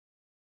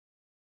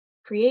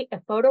Create a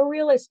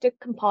photorealistic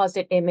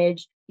composite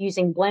image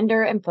using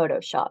Blender and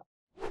Photoshop.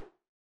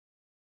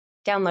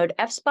 Download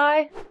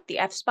Fspy, the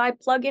Fspy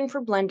plugin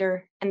for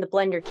Blender, and the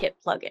Blender Kit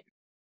plugin.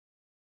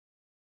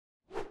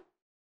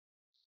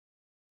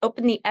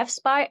 Open the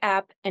Fspy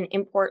app and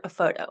import a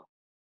photo.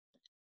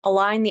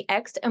 Align the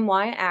X and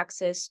Y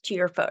axis to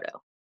your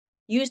photo.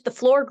 Use the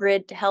floor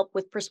grid to help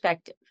with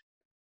perspective,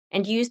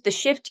 and use the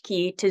Shift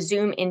key to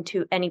zoom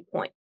into any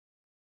point.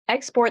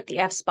 Export the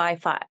Fspy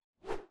file.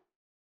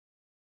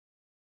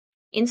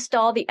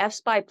 Install the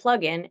Fspy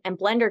plugin and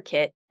Blender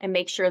Kit and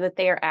make sure that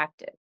they are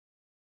active.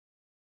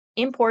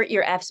 Import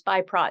your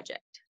Fspy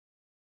project.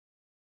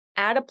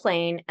 Add a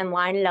plane and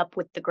line it up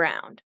with the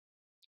ground.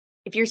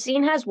 If your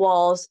scene has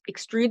walls,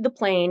 extrude the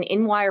plane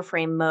in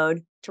wireframe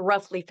mode to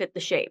roughly fit the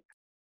shape.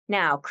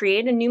 Now,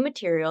 create a new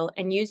material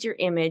and use your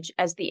image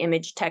as the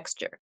image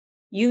texture.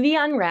 UV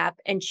unwrap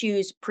and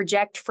choose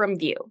Project from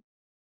View.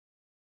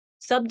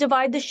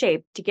 Subdivide the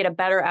shape to get a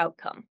better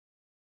outcome.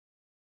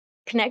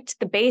 Connect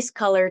the base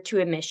color to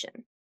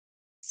emission.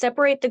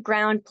 Separate the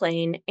ground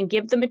plane and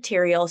give the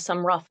material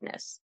some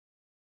roughness.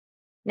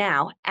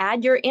 Now,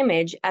 add your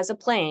image as a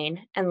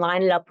plane and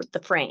line it up with the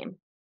frame.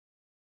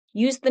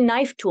 Use the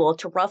knife tool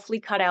to roughly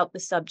cut out the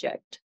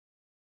subject.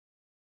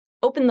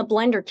 Open the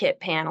Blender Kit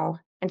panel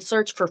and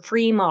search for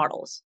free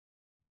models.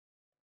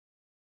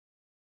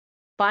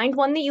 Find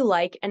one that you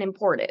like and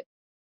import it.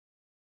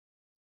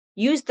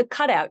 Use the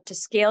cutout to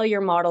scale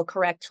your model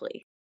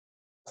correctly.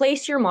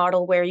 Place your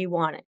model where you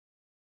want it.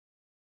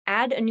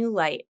 Add a new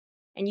light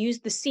and use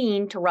the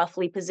scene to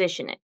roughly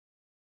position it.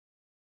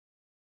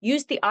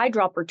 Use the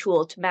eyedropper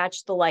tool to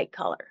match the light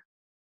color.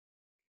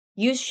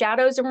 Use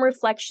shadows and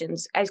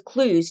reflections as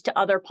clues to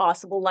other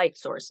possible light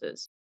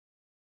sources.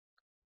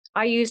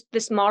 I used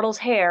this model's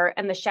hair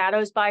and the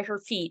shadows by her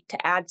feet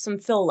to add some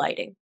fill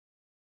lighting.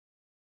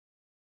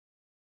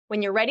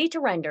 When you're ready to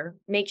render,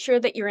 make sure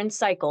that you're in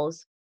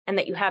cycles and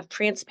that you have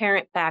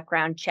transparent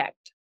background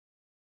checked.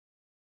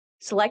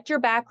 Select your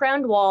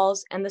background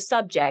walls and the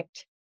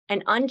subject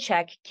and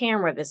uncheck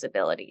camera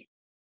visibility.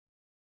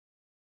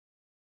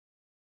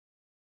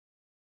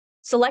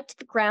 Select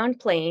the ground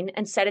plane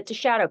and set it to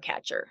shadow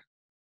catcher.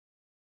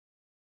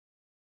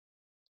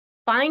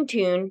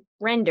 Fine-tune,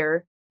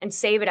 render, and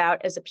save it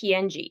out as a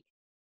PNG.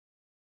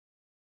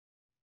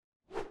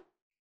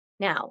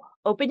 Now,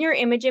 open your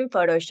image in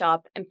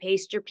Photoshop and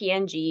paste your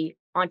PNG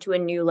onto a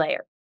new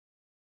layer.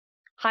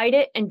 Hide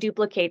it and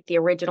duplicate the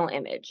original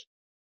image.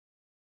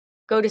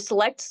 Go to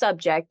Select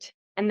Subject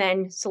and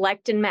then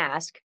Select and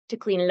Mask to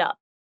clean it up.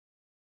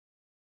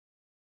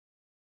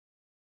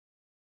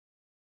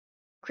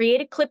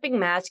 Create a clipping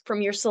mask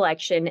from your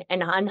selection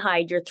and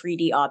unhide your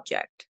 3D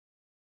object.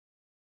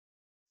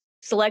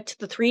 Select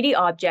the 3D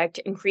object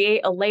and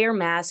create a layer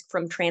mask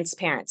from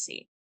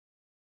Transparency.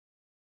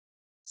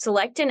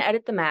 Select and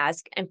edit the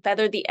mask and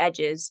feather the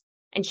edges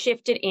and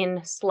shift it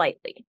in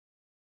slightly.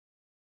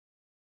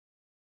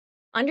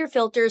 Under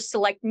Filters,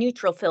 select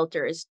Neutral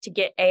Filters to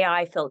get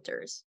AI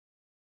filters.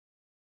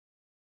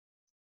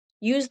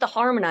 Use the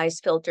Harmonize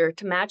filter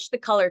to match the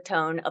color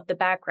tone of the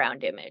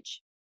background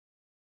image.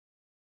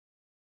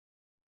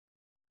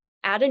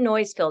 Add a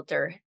noise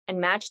filter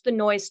and match the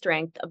noise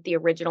strength of the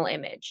original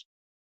image.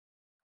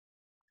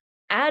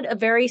 Add a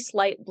very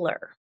slight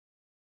blur.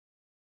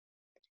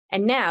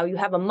 And now you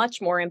have a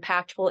much more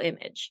impactful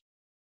image.